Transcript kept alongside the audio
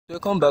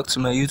Welcome back to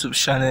my YouTube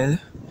channel.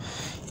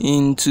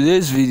 In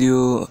today's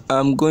video,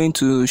 I'm going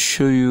to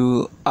show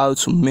you how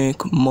to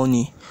make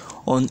money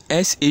on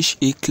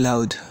SHA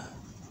Cloud.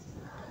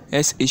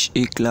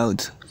 SHA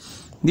Cloud.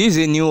 This is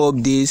a new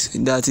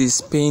update that is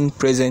paying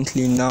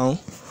presently now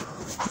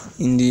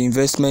in the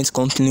investment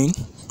company.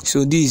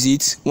 So this is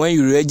it. When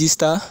you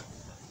register,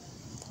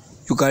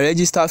 you can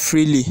register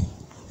freely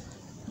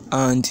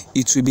and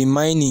it will be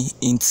mining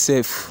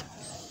itself.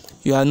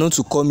 You are not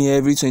to come here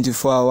every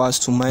 24 hours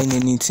to mine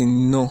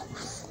anything. No,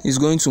 it's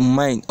going to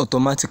mine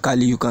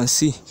automatically. You can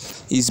see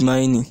it's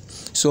mining.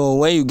 So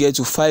when you get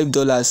to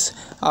 $5,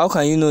 how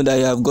can you know that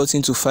you have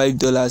gotten to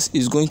 $5?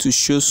 It's going to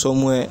show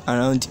somewhere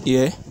around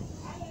here.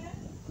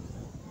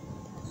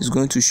 It's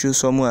going to show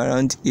somewhere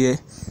around here.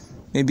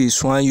 Maybe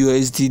it's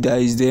 $1 that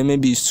is there,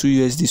 maybe it's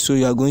 $2. So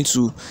you are going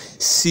to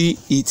see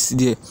it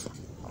there.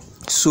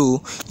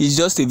 So it's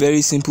just a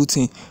very simple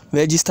thing.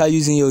 Register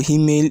using your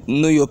email,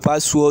 know your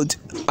password,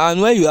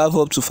 and when you have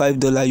up to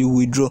 $5, you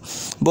withdraw.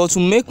 But to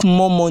make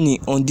more money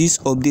on this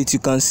update, you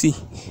can see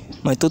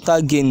my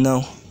total gain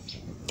now,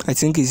 I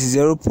think it's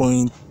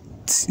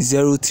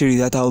 0.03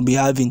 that I'll be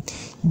having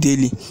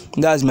daily.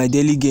 That's my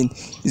daily gain.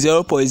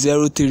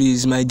 0.03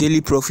 is my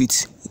daily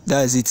profit.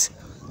 That's it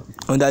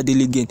on that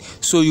daily gain.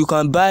 So you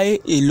can buy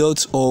a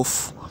lot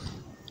of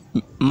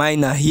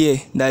miner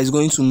here that is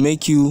going to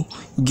make you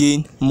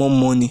gain more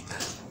money.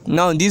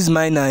 Now this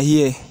miner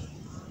here,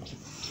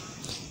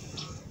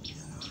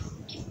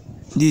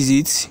 this is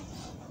it.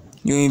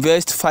 You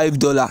invest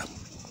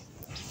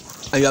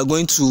 $5 and you are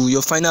going to,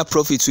 your final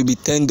profit will be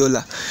 $10.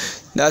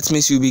 That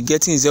means you'll be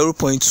getting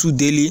 0.2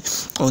 daily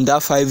on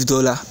that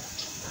 $5.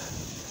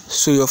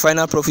 So your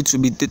final profit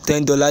will be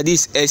 $10.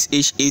 This is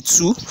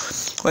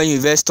SHA2. When you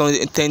invest on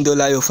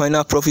 $10, your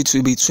final profit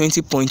will be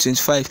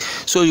 20.25.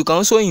 So you can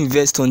also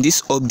invest on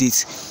this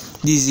update.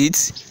 This is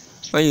it.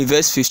 When you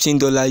invest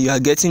 $15, you are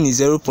getting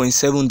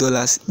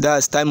 $0.7.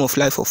 That's time of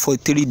life for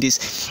 43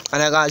 days.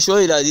 And I can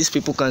assure you that these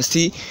people can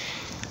still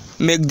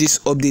make this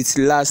update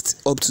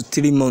last up to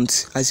 3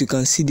 months. As you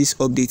can see this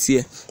update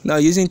here. Now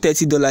using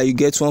 $30, you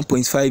get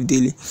 1.5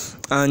 daily.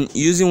 And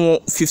using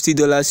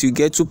 $50, you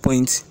get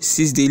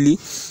 2.6 daily.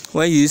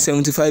 When you use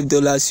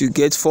 $75, you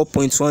get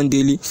 4.1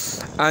 daily.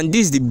 And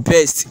this is the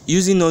best.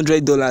 Using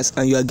 $100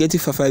 and you are getting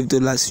for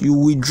 $5, you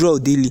withdraw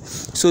daily.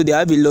 So they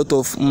have a lot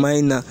of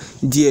miner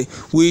there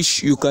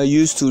which you can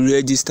use to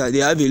register. They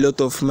have a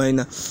lot of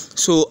miner.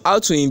 So how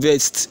to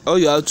invest? All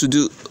you have to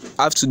do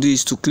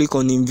is to click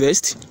on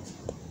invest.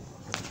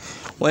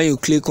 When you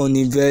click on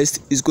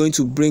invest, it's going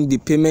to bring the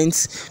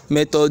payments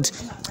method.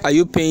 Are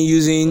you paying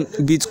using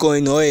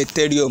Bitcoin or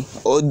Ethereum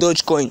or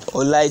Dogecoin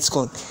or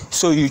Litecoin?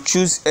 So you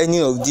choose any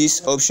of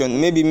these options.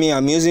 Maybe me,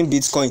 I'm using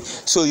Bitcoin.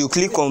 So you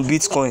click on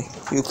Bitcoin.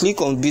 You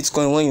click on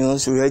Bitcoin when you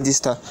want to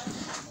register.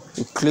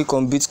 You click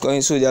on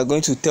Bitcoin. So they are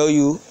going to tell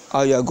you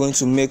how you are going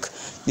to make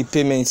the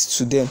payments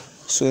to them.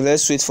 So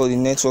let's wait for the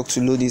network to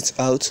load it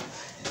out.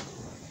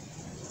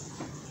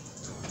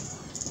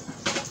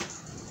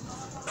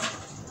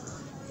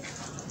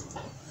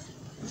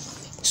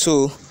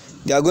 So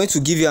they are going to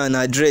give you an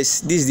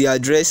address. This is the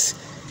address.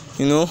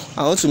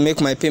 I want to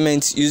make my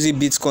payment using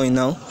Bitcoin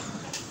now.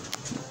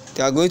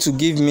 They are going to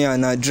give me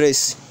an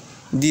address.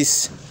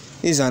 This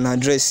is an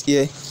address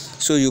here.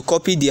 So you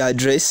copy the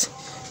address,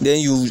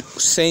 then you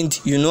send.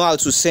 You know how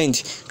to send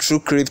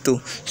through crypto.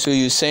 So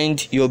you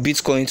send your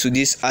Bitcoin to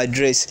this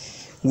address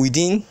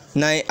within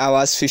 9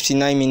 hours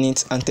 59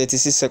 minutes and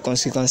 36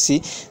 seconds. You can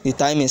see the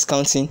time is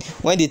counting.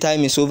 When the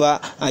time is over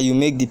and you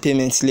make the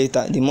payments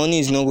later, the money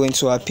is not going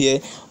to appear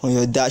on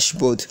your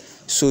dashboard.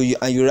 So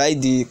you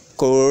write the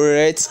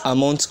correct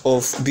amount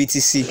of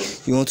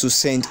BTC you want to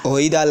send, or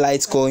either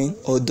Litecoin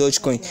or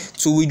Dogecoin.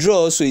 To withdraw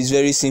also is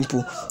very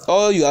simple.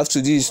 All you have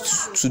to do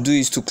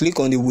is to click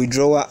on the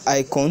withdrawal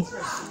icon.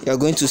 You are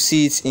going to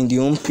see it in the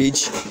home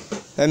page.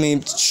 Let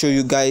me show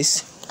you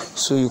guys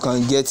so you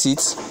can get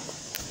it.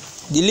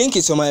 The link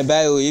is on my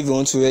bio if you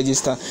want to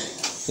register.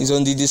 It's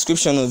on the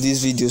description of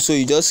this video. So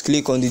you just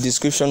click on the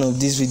description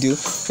of this video.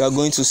 You are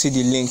going to see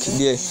the link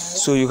there.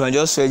 So you can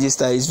just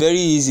register. It's very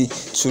easy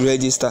to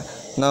register.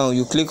 Now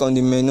you click on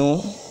the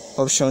menu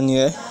option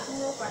here.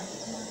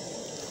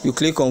 You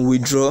click on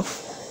withdraw.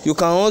 You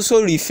can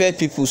also refer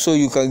people so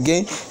you can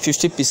gain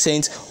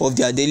 50% of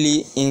their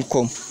daily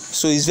income.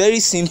 So it's very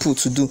simple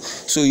to do.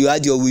 So you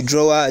add your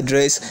withdrawal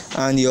address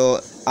and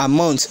your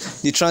amount.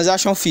 The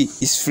transaction fee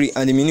is free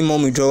and the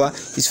minimum withdrawal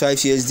is 5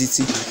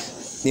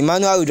 USDT. The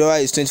manual withdrawal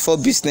is 24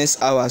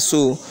 business hours,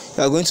 so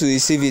you are going to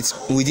receive it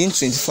within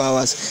 24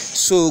 hours.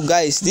 So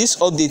guys, this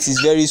update is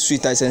very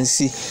sweet, as you can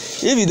see.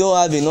 If you don't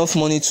have enough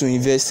money to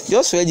invest,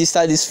 just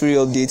register this free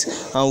update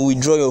and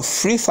withdraw your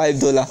free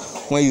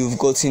 $5 when you've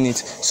gotten it.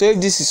 So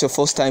if this is your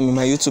first time in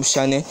my YouTube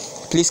channel,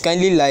 please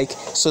kindly like,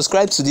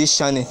 subscribe to this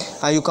channel,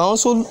 and you can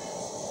also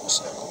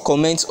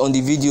comment on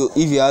the video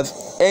if you have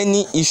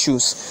any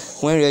issues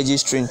when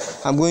registering.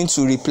 I'm going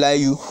to reply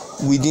you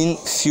within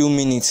few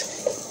minutes.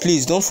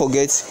 Please don't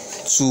forget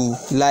to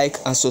like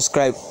and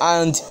subscribe,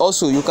 and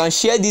also you can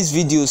share these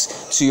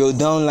videos to your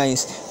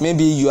downlines.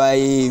 Maybe you are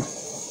a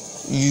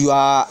you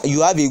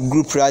have a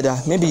group, rather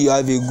maybe you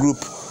have a group,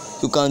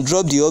 you can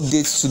drop the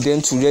updates to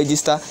them to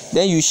register.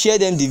 Then you share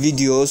them the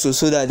video also,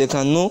 so that they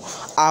can know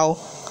how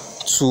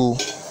to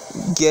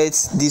get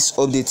this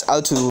update,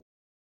 how to